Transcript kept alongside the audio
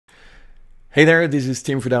Hey there, this is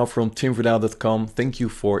Tim Verdouw from timverdouw.com. Thank you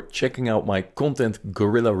for checking out my Content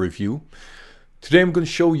Gorilla review. Today I'm going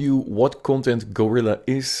to show you what Content Gorilla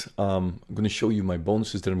is. I'm going to show you my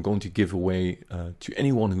bonuses that I'm going to give away to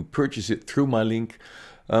anyone who purchases it through my link.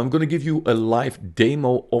 I'm going to give you a live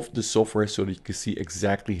demo of the software so that you can see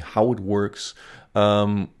exactly how it works.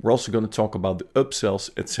 We're also going to talk about the upsells,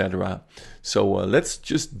 etc. So let's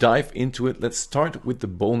just dive into it. Let's start with the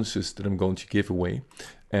bonuses that I'm going to give away.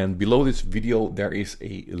 And below this video, there is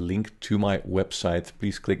a link to my website.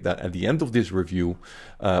 Please click that at the end of this review,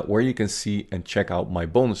 where you can see and check out my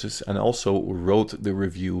bonuses. And I also wrote the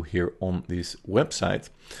review here on this website.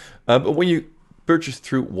 But when you purchase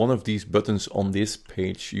through one of these buttons on this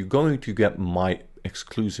page, you're going to get my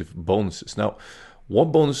exclusive bonuses. Now,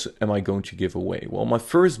 what bonus am I going to give away? Well, my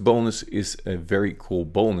first bonus is a very cool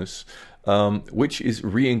bonus, which is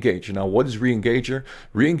ReEngage. Now, what is ReEngagr?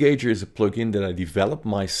 ReEngagr is a plugin that I developed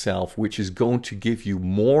myself, which is going to give you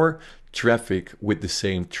more traffic with the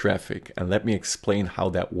same traffic. And let me explain how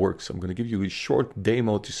that works. I'm going to give you a short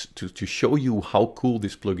demo to show you how cool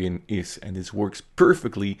this plugin is. And this works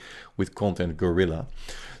perfectly with Content Gorilla.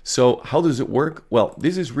 So how does it work? Well,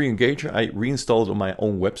 this is ReEngagr. I reinstalled it on my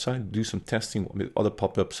own website, do some testing with other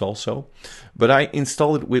pop-ups also. But I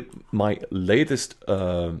installed it with my latest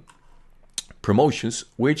promotions,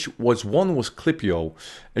 which was Klippyo.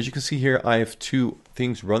 As you can see here, I have two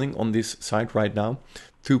things running on this site right now,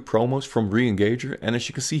 two promos from ReEngagr. And as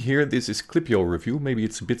you can see here, this is Klippyo review. Maybe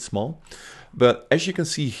it's a bit small, but as you can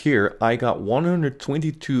see here, I got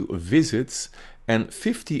 122 visits and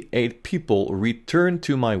 58 people returned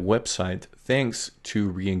to my website thanks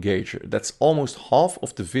to ReEngagr. That's almost half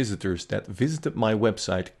of the visitors that visited my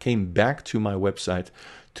website came back to my website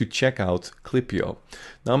to check out Klippyo.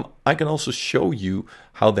 Now, I can also show you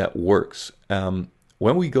how that works. When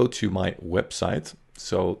we go to my website,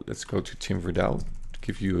 so let's go to Tim Verdouw to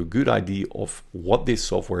give you a good idea of what this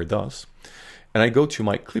software does. And I go to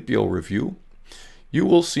my Klippyo review. You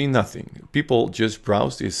will see nothing. People just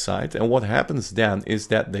browse this site, and what happens then is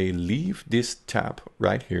that they leave this tab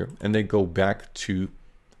right here and they go back to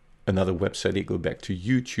another website, they go back to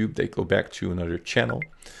YouTube, they go back to another channel.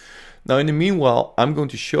 Now, in the meanwhile, I'm going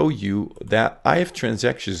to show you that I have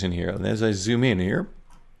transactions in here, and as I zoom in here,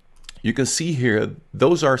 you can see here,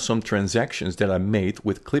 those are some transactions that I made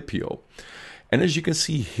with Klippyo. And as you can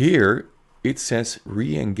see here, it says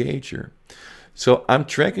ReEngagr. So I'm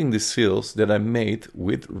tracking the sales that I made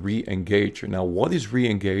with ReEngagr. Now, what is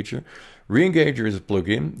ReEngagr? ReEngagr is a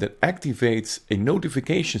plugin that activates a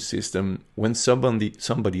notification system when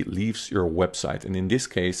somebody leaves your website. And in this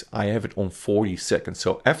case, I have it on 40 seconds.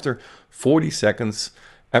 So after 40 seconds,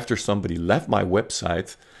 after somebody left my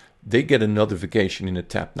website, they get a notification in the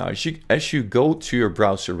tab. Now, as you go to your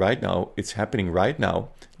browser right now, it's happening right now.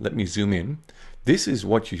 Let me zoom in. This is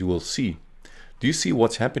what you will see. Do you see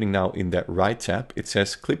what's happening now in that right tab? It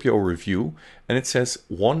says Klippyo review and it says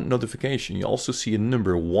 1 notification. You also see a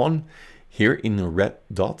number 1 here in a red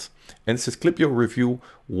dot and it says Klippyo review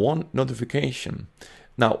 1 notification.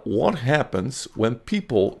 Now, what happens when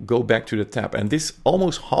people go back to the tab? And this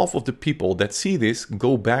almost half of the people that see this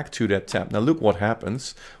go back to that tab. Now, look what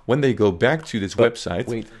happens when they go back to this website.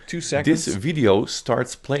 Wait 2 seconds. This video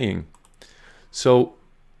starts playing. So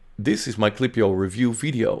this is my Klippyo review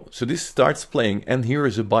video. So this starts playing and here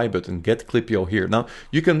is a buy button, get Klippyo here. Now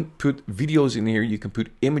you can put videos in here, you can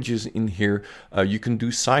put images in here, you can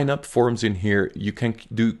do sign up forms in here, you can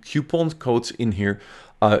do coupon codes in here,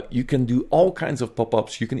 you can do all kinds of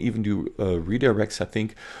pop-ups, you can even do redirects. I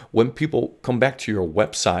think when people come back to your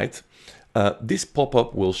website, this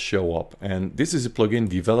pop-up will show up. And this is a plugin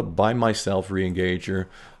developed by myself, ReEngagr.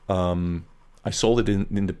 I sold it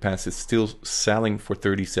in the past. It's still selling for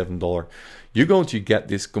 $37. You're going to get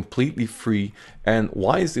this completely free. And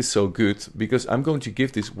why is this so good? Because I'm going to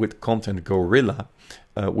give this with Content Gorilla,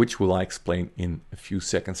 which will I explain in a few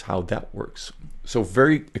seconds how that works. So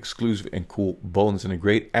very exclusive and cool bonus and a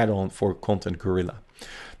great add-on for Content Gorilla.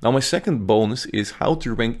 Now, my second bonus is how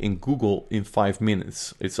to rank in Google in 5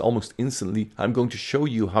 minutes. It's almost instantly. I'm going to show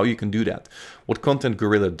you how you can do that. What Content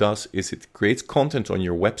Gorilla does is it creates content on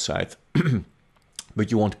your website, but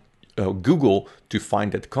you want Google to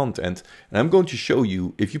find that content. And I'm going to show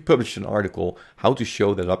you, if you publish an article, how to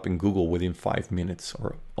show that up in Google within 5 minutes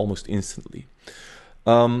or almost instantly.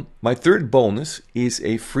 My third bonus is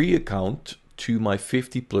a free account to my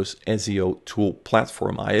 50+ SEO tool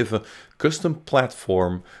platform. I have a custom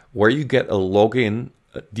platform where you get a login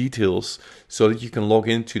details so that you can log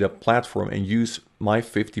into that platform and use my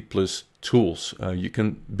 50+ tools. You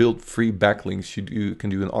can build free backlinks, you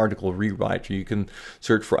can do an article rewrite, you can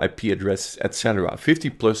search for IP addresses, etc.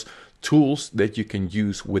 50+ tools that you can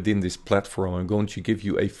use within this platform. I'm going to give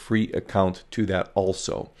you a free account to that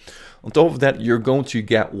also. On top of that, you're going to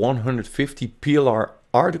get 150 PLR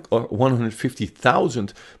article,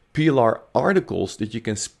 150,000 PLR articles that you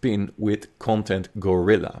can spin with Content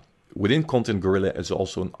Gorilla. Within Content Gorilla is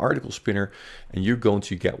also an article spinner, and you're going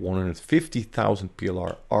to get 150,000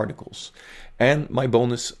 PLR articles. And my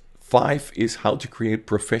bonus 5 is how to create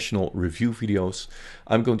professional review videos.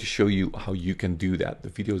 I'm going to show you how you can do that. The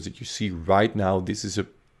videos that you see right now, this is a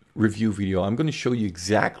review video. I'm going to show you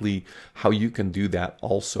exactly how you can do that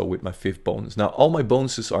also with my 5th bonus. Now, all my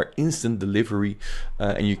bonuses are instant delivery,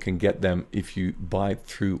 and you can get them if you buy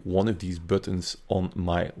through one of these buttons on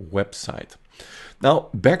my website. Now,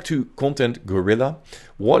 back to Content Gorilla.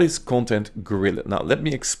 What is Content Gorilla? Now, let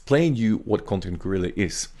me explain you what Content Gorilla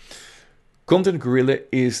is. Content Gorilla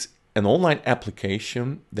is an online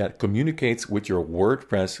application that communicates with your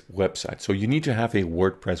WordPress website. So you need to have a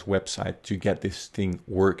WordPress website to get this thing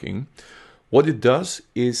working. What it does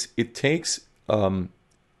is it takes YouTube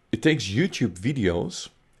videos,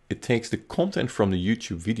 it takes the content from the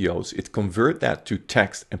YouTube videos, it converts that to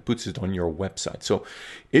text and puts it on your website. So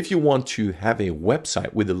if you want to have a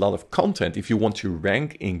website with a lot of content, if you want to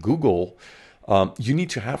rank in Google, you need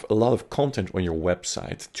to have a lot of content on your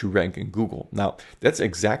website to rank in Google. Now, that's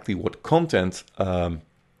exactly what Content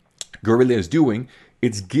Gorilla is doing.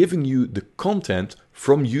 It's giving you the content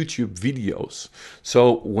from YouTube videos.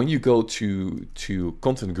 So when you go to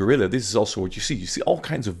Content Gorilla, this is also what you see. You see all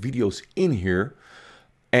kinds of videos in here,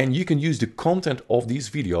 and you can use the content of these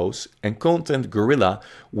videos, and Content Gorilla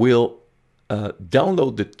will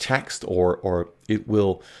download the text, or it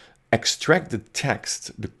will extract the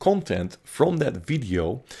text, the content from that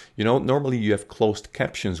video. You know, normally you have closed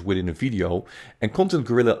captions within a video, and Content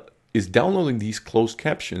Gorilla is downloading these closed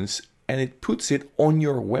captions and it puts it on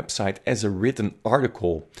your website as a written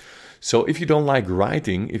article. So if you don't like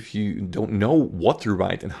writing, if you don't know what to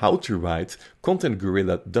write and how to write, Content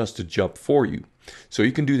Gorilla does the job for you. So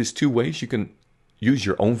you can do this 2 ways. You can use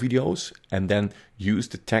your own videos and then use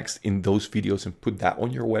the text in those videos and put that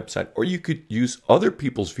on your website. Or you could use other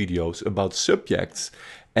people's videos about subjects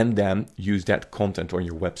and then use that content on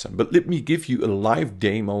your website. But let me give you a live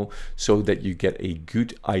demo so that you get a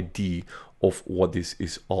good idea of what this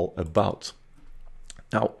is all about.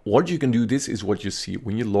 Now, what you can do, this is what you see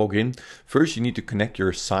when you log in. First, you need to connect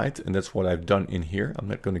your site, and that's what I've done in here. I'm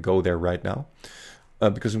not going to go there right now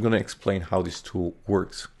because I'm going to explain how this tool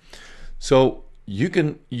works. So you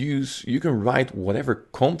can write whatever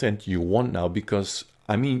content you want now, because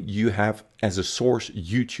I mean, you have as a source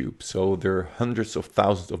YouTube. So there are hundreds of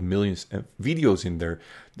thousands of millions of videos in there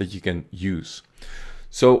that you can use.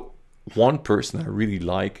 So one person I really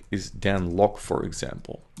like is Dan Lok, for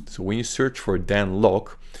example. So when you search for Dan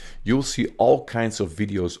Lok, you'll see all kinds of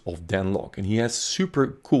videos of Dan Lok, and he has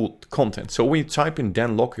super cool content. So when you type in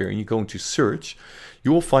Dan Lok here and you go into search,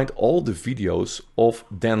 you will find all the videos of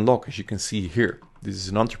Dan Lok, as you can see here. This is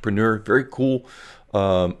an entrepreneur, very cool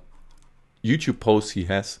YouTube posts he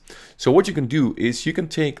has. So what you can do is you can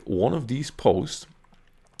take one of these posts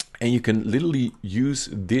and you can literally use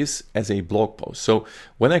this as a blog post. So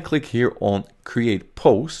when I click here on create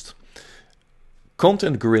post,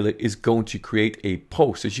 Content Gorilla is going to create a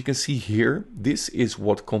post. As you can see here, this is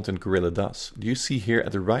what Content Gorilla does. You see here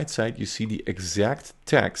at the right side, you see the exact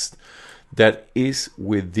text that is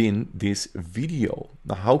within this video.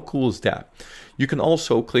 Now, how cool is that? You can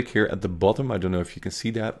also click here at the bottom. I don't know if you can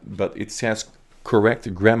see that, but it says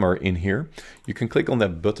correct grammar in here. You can click on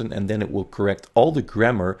that button and then it will correct all the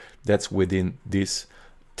grammar that's within this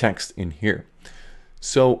text in here.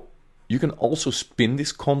 So you can also spin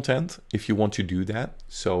this content if you want to do that,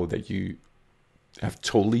 so that you have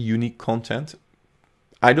totally unique content.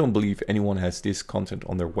 I don't believe anyone has this content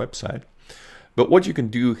on their website. But what you can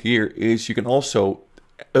do here is you can also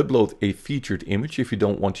upload a featured image. If you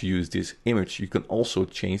don't want to use this image, you can also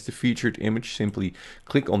change the featured image. Simply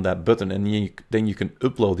click on that button and then you can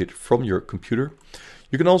upload it from your computer.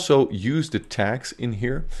 You can also use the tags in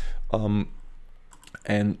here.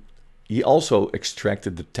 And he also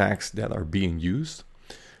extracted the tags that are being used.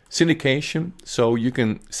 Syndication, so you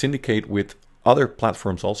can syndicate with other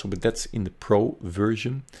platforms also, but that's in the pro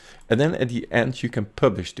version. And then at the end, you can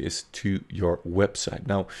publish this to your website.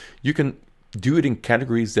 Now, you can do it in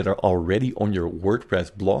categories that are already on your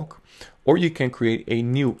WordPress blog, or you can create a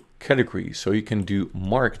new category. So you can do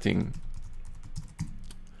marketing,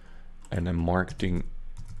 and then marketing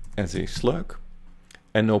as a slug,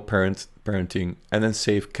 and no parenting, and then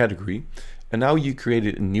save category. And now you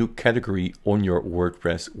created a new category on your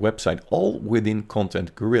WordPress website, all within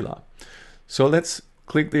Content Gorilla. So let's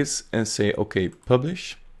click this and say, okay,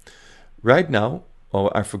 publish. Right now,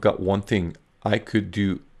 oh, I forgot one thing. I could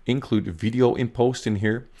include video in post in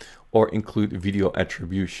here, or include video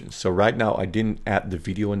attribution. So right now I didn't add the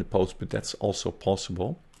video in the post, but that's also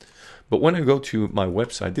possible. But when I go to my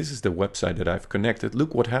website, this is the website that I've connected.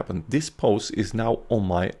 Look what happened. This post is now on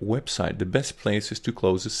my website. The best place is to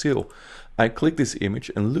close a sale. I click this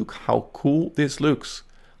image and look how cool this looks.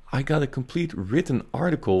 I got a complete written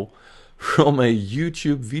article from a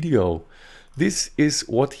YouTube video. This is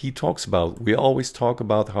what he talks about. We always talk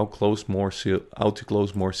about how to close more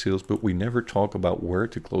sales, but we never talk about where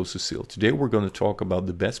to close a sale. Today we're going to talk about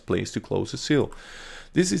the best place to close a sale.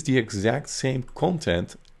 This is the exact same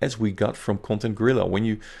content as we got from Content Gorilla. When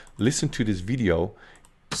you listen to this video,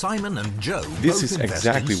 Simon and Joe, this is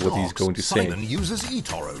exactly what he's going to say. Simon uses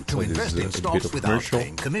eToro to invest in stocks without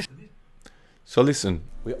paying commission. So listen.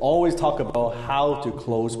 We always talk about how to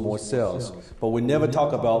close more sales, but we never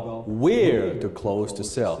talk about where to close the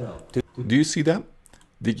sale. Do you see that?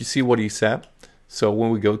 Did you see what he said? So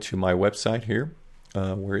when we go to my website here,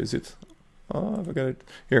 where is it? Oh, I forgot it.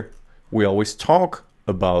 Here. We always talk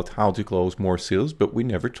about how to close more sales, but we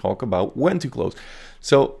never talk about when to close.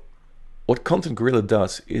 So what Content Gorilla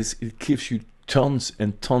does is it gives you tons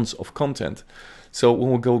and tons of content. So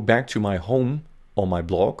when we go back to my home on my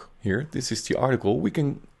blog here, this is the article, we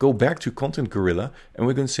can go back to Content Gorilla and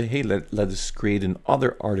we're going to say, hey, let us create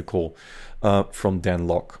another article from Dan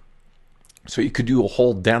Lok. So you could do a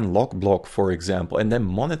whole Dan Lok blog, for example, and then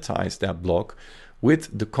monetize that blog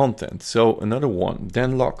with the content. So another one,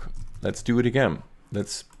 Dan Lok, let's do it again.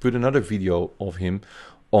 Let's put another video of him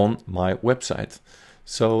on my website.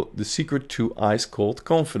 So the secret to ice cold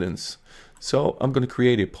confidence. So I'm going to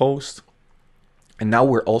create a post. And now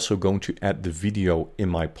we're also going to add the video in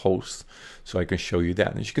my post so I can show you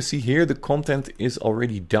that. And as you can see here, the content is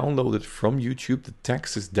already downloaded from YouTube. The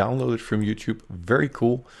text is downloaded from YouTube. Very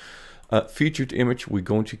cool. Featured image, we're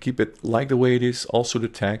going to keep it like the way it is. Also the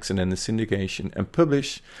text and then the syndication and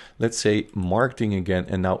publish. Let's say marketing again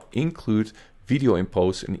and now include video in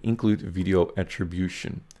post and include video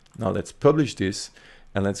attribution. Now let's publish this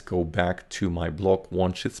and let's go back to my blog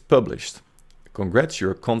once it's published. Congrats,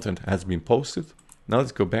 your content has been posted. Now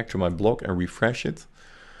let's go back to my blog and refresh it.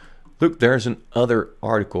 Look, there's another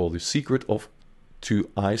article, the secret to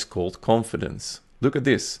ice cold confidence. Look at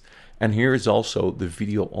this. And here is also the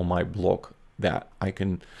video on my blog that I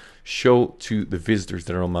can show to the visitors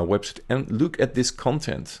that are on my website. And look at this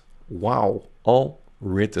content. Wow, all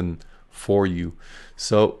written for you.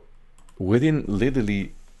 So within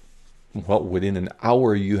literally, well, within an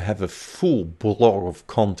hour, you have a full blog of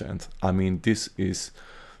content. I mean, this is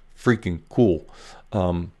freaking cool.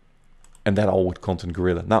 And that all with Content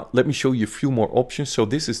Gorilla. Now, let me show you a few more options. So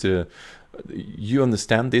this is you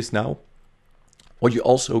understand this now. What you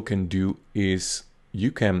also can do is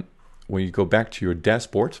you can, when you go back to your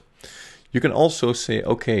dashboard, you can also say,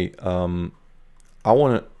 okay, I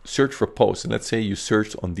want to search for posts. And let's say you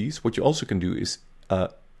searched on these. What you also can do is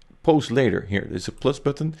post later. Here, there's a plus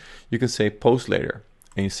button. You can say post later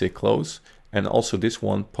and you say close. And also this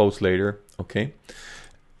one, post later. Okay.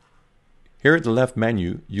 Here at the left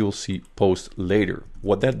menu, you'll see post later.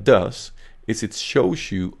 What that does is it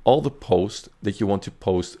shows you all the posts that you want to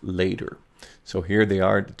post later. So here they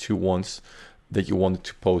are, the two ones that you wanted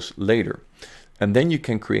to post later. And then you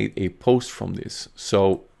can create a post from this.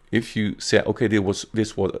 So if you say, okay,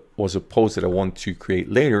 this was a post that I want to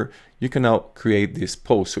create later, you can now create this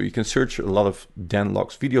post. So you can search a lot of Dan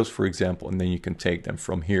Lok's videos, for example, and then you can take them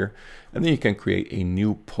from here. And then you can create a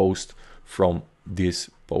new post from this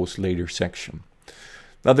post later section.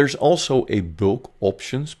 Now there's also a bulk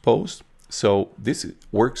options post. So this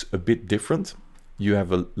works a bit different. You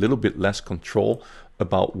have a little bit less control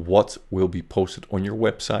about what will be posted on your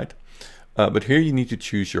website. But here you need to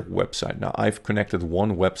choose your website. Now I've connected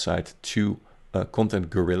one website to Content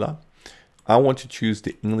Gorilla. I want to choose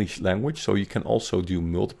the English language. So you can also do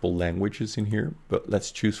multiple languages in here, but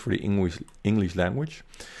let's choose for the English language.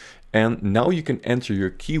 And now you can enter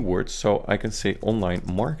your keywords. So I can say online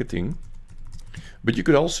marketing. But you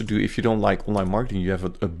could also do, if you don't like online marketing, you have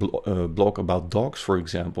a blog about dogs, for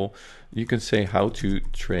example. You can say how to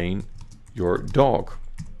train your dog.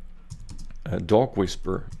 Dog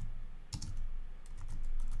whisper.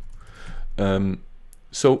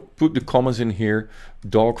 So put the comments in here,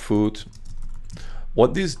 dog food.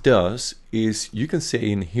 What this does is you can say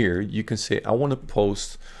in here, you can say, I want to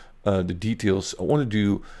post the details. I want to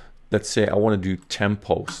do, let's say I want to do 10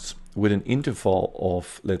 posts with an interval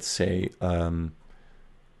of, let's say,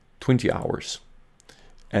 20 hours.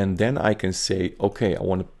 And then I can say, okay, I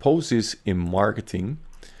want to post this in marketing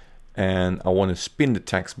and I want to spin the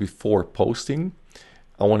text before posting.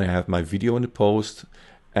 I want to have my video in the post,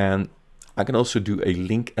 and I can also do a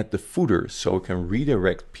link at the footer, so it can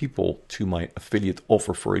redirect people to my affiliate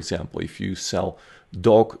offer. For example, if you sell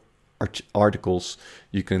dog articles,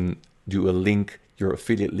 you can do a link, your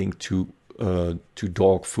affiliate link to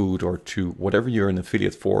dog food or to whatever you're an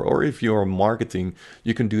affiliate for. Or if you're marketing,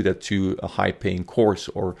 you can do that to a high-paying course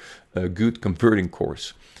or a good converting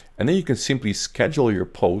course. And then you can simply schedule your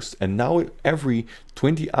post, and now every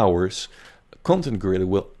 20 hours, Content Gorilla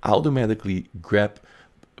will automatically grab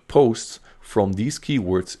posts from these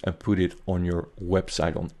keywords and put it on your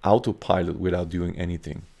website on autopilot without doing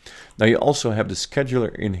anything. Now you also have the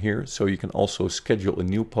scheduler in here, so you can also schedule a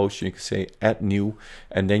new post. You can say add new,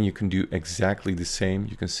 and then you can do exactly the same.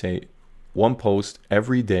 You can say one post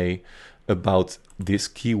every day about this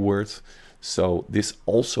keyword. So this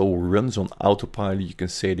also runs on autopilot. You can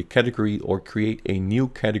say the category or create a new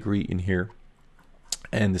category in here,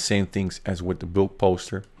 and the same things as with the bulk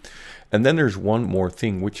poster. And then there's one more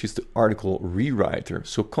thing, which is the article rewriter.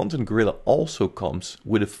 So Content Gorilla also comes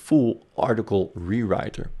with a full article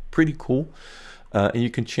rewriter. Pretty cool. And you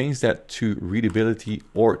can change that to readability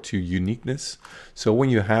or to uniqueness. So when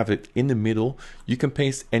you have it in the middle, you can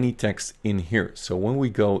paste any text in here. So when we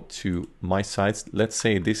go to my sites, let's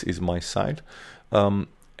say this is my site,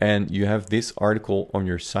 and you have this article on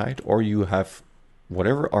your site, or you have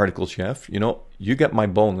whatever articles you have, you get my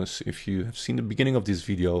bonus. If you have seen the beginning of this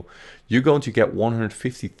video, you're going to get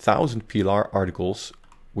 150,000 PLR articles,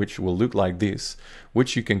 which will look like this,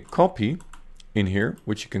 which you can copy in here,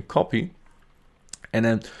 and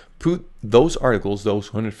then put those articles,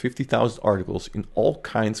 those 150,000 articles, in all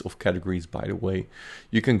kinds of categories, by the way.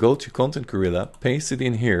 You can go to Content Gorilla, paste it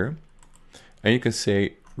in here, and you can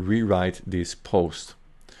say, rewrite this post.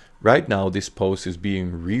 Right now, this post is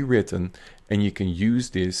being rewritten, and you can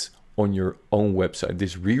use this on your own website.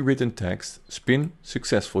 This rewritten text, spin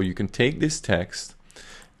successful. You can take this text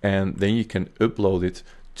and then you can upload it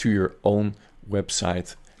to your own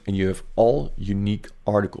website, and you have all unique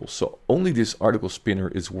articles. So only this article spinner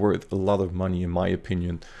is worth a lot of money, in my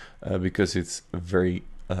opinion, because it's very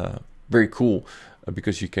cool,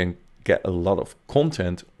 because you can get a lot of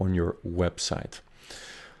content on your website.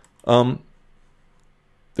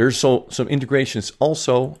 There's some integrations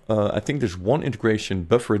also. I think there's one integration,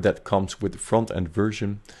 Buffer, that comes with the front-end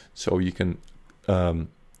version. So you can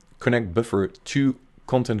connect Buffer to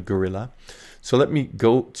Content Gorilla. So let me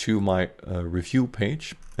go to my review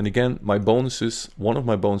page. And again, my bonuses, one of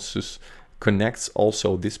my bonuses connects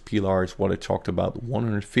also this PLR, is what I talked about,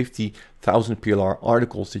 150,000 PLR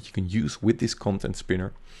articles that you can use with this content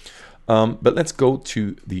spinner. But let's go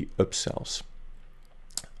to the upsells.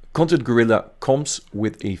 Content Gorilla comes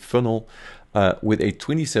with a funnel with a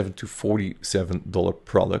 $27 to $47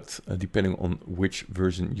 product, depending on which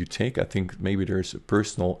version you take. I think maybe there's a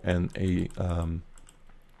personal and a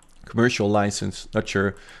commercial license, not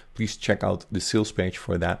sure. Please check out the sales page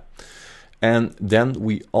for that. And then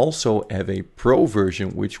we also have a pro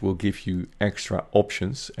version, which will give you extra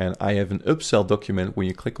options. And I have an upsell document. When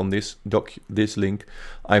you click on this link,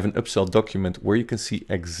 I have an upsell document where you can see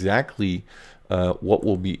exactly what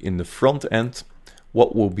will be in the front end,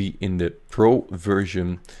 what will be in the pro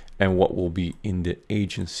version, and what will be in the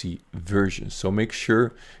agency version. So make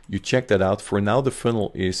sure you check that out. For now, the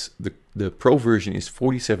funnel is the pro version is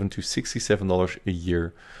 $47 to $67 a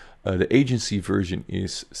year. The agency version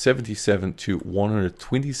is $77 to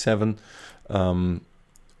 $127.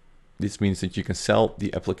 This means that you can sell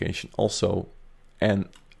the application also, and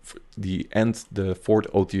the fourth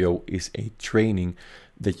OTO is a training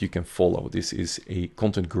that you can follow. This is a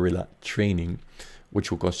Content Gorilla training,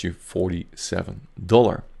 which will cost you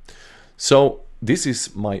 $47. So this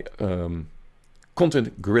is my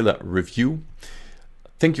Content Gorilla review.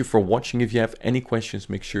 Thank you for watching. If you have any questions,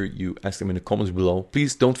 make sure you ask them in the comments below.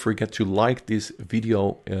 Please don't forget to like this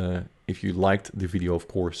video if you liked the video, of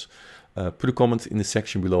course. Put a comment in the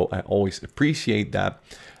section below. I always appreciate that.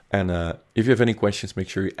 And if you have any questions, make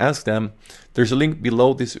sure you ask them. There's a link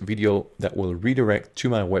below this video that will redirect to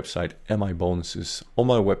my website and my bonuses. On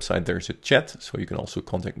my website, there's a chat, so you can also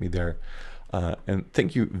contact me there. And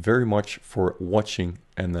thank you very much for watching,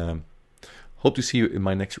 and hope to see you in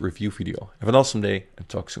my next review video. Have an awesome day and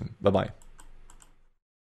talk soon. Bye-bye.